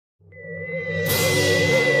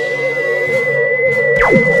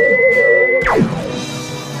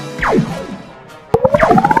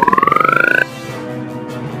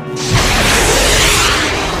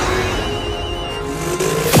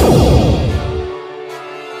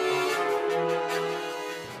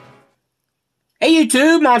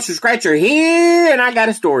YouTube? Monster Scratcher here, and I got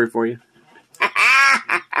a story for you.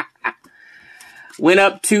 Went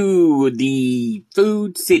up to the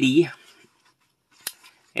Food City,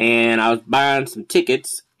 and I was buying some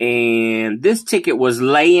tickets, and this ticket was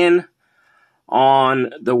laying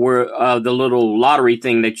on the little lottery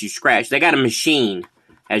thing that you scratch. They got a machine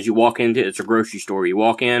as you walk into. It's a grocery store. You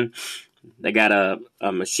walk in, they got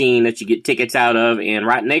a machine that you get tickets out of, and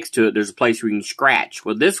right next to it, there's a place where you can scratch.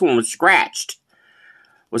 Well, this one was scratched.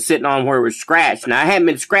 Was sitting on where it was scratched. Now, I hadn't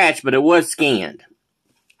been scratched, but it was scanned.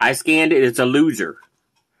 I scanned it. It's a loser.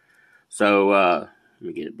 So, let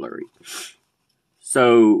me get it blurry.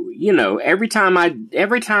 So, you know, every time I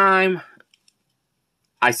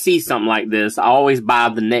see something like this, I always buy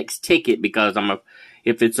the next ticket because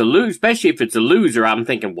if it's a loser, especially if it's a loser, I'm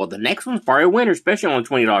thinking, well, the next one's probably a winner, especially on a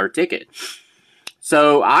 $20 ticket.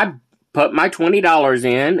 So I put my $20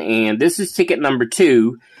 in, and this is ticket number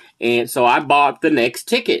 2, and so I bought the next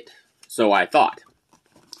ticket. So I thought.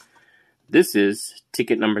 This is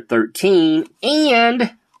ticket number 13,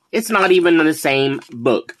 and it's not even in the same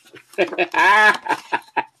book. Look at that.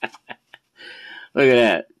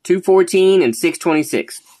 214 and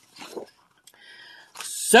 626.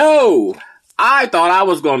 So, I thought I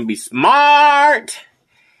was going to be smart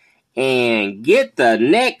and get the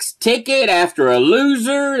next ticket after a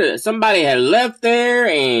loser that somebody had left there,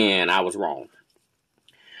 and I was wrong.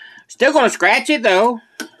 Still going to scratch it, though.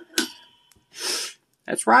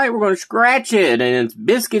 That's right, we're going to scratch it, and it's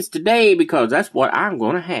biscuits today because that's what I'm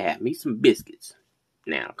going to have. Me some biscuits.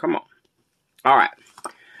 Now, come on. All right.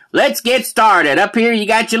 Let's get started. Up here, you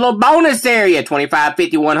got your little bonus area. $25,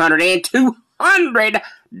 $50, $100, and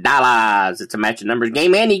 $200. It's a matching numbers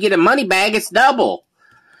game, and you get a money bag. It's double.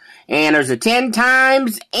 And there's a 10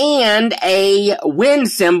 times, and a win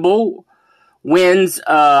symbol wins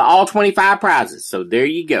all 25 prizes. So there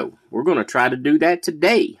you go. We're going to try to do that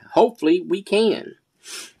today. Hopefully, we can.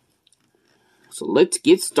 So let's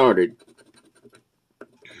get started.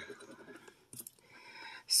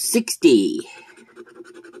 60.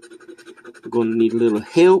 We're going to need a little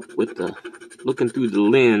help with looking through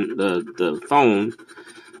the phone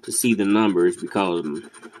to see the numbers because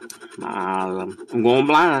I'm going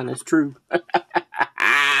blind. That's true.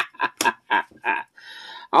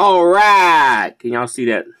 All right. Can y'all see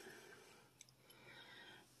that?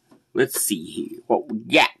 Let's see here what we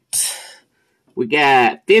got. We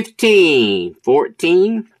got 15,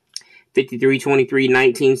 14, 53, 23,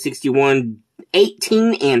 19, 61,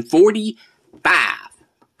 18, and 45.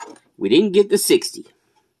 We didn't get the 60.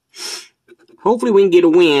 Hopefully we can get a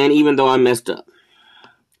win, even though I messed up.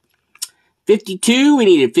 52, we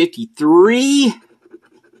needed 53.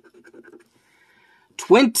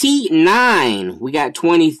 29, we got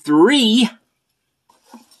 23.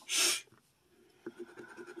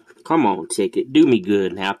 Come on, ticket. Do me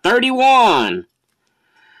good now. 31.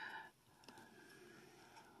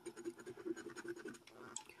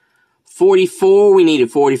 44, we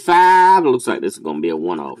needed 45. It looks like this is going to be a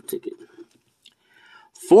one-off ticket.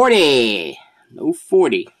 40. No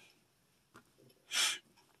 40.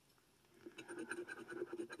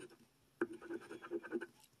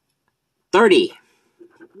 30.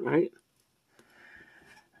 Right?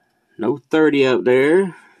 No 30 up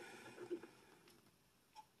there.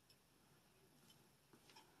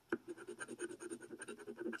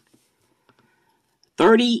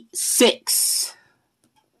 36.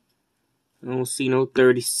 I don't see no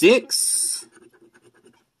 36.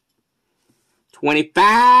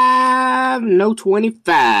 25. No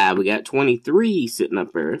 25. We got 23 sitting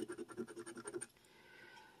up there.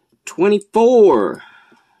 24.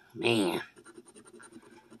 Man.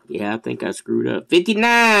 Yeah, I think I screwed up.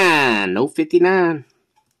 59. No 59.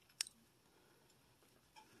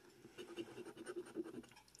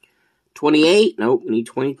 28. Nope, we need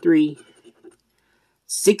 23.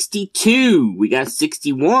 62. We got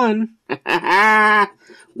 61.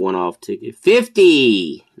 One off ticket.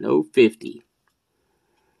 50. No 50.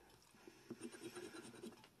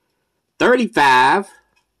 35.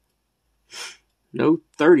 No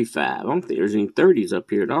 35. I don't think there's any 30s up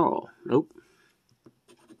here at all. Nope.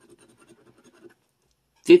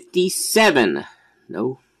 57.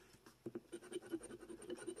 No.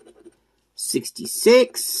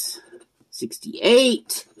 66.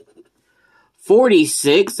 68.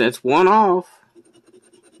 46. That's one off.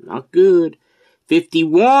 Not good.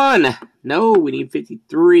 51. No, we need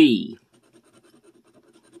 53.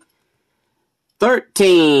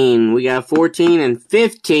 13. We got 14 and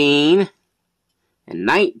 15. And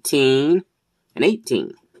 19. And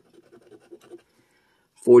 18.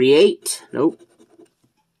 48. Nope.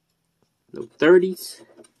 No 30s.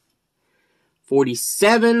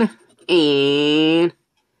 47. and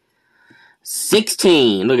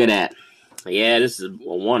 16. Look at that. Yeah, this is a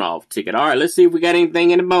one-off ticket. All right, let's see if we got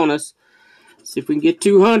anything in the bonus. See if we can get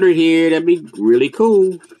 200 here. That'd be really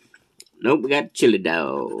cool. Nope, we got Chili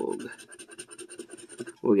Dog.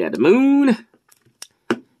 We got the Moon.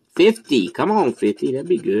 50. Come on, 50. That'd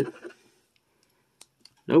be good.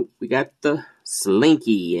 Nope, we got the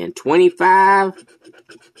Slinky. And 25.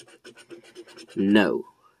 No.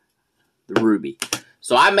 The Ruby.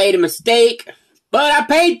 So I made a mistake, but I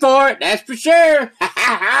paid for it. That's for sure. Ha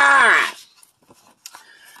ha ha.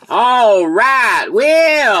 All right.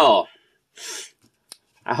 Well,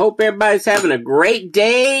 I hope everybody's having a great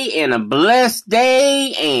day and a blessed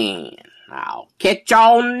day, and I'll catch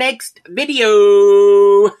y'all next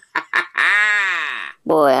video.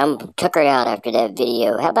 Boy, I'm tuckered out after that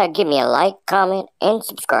video. How about give me a like, comment, and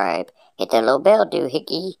subscribe. Hit that little bell,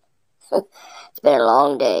 doohickey. It's been a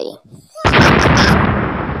long day.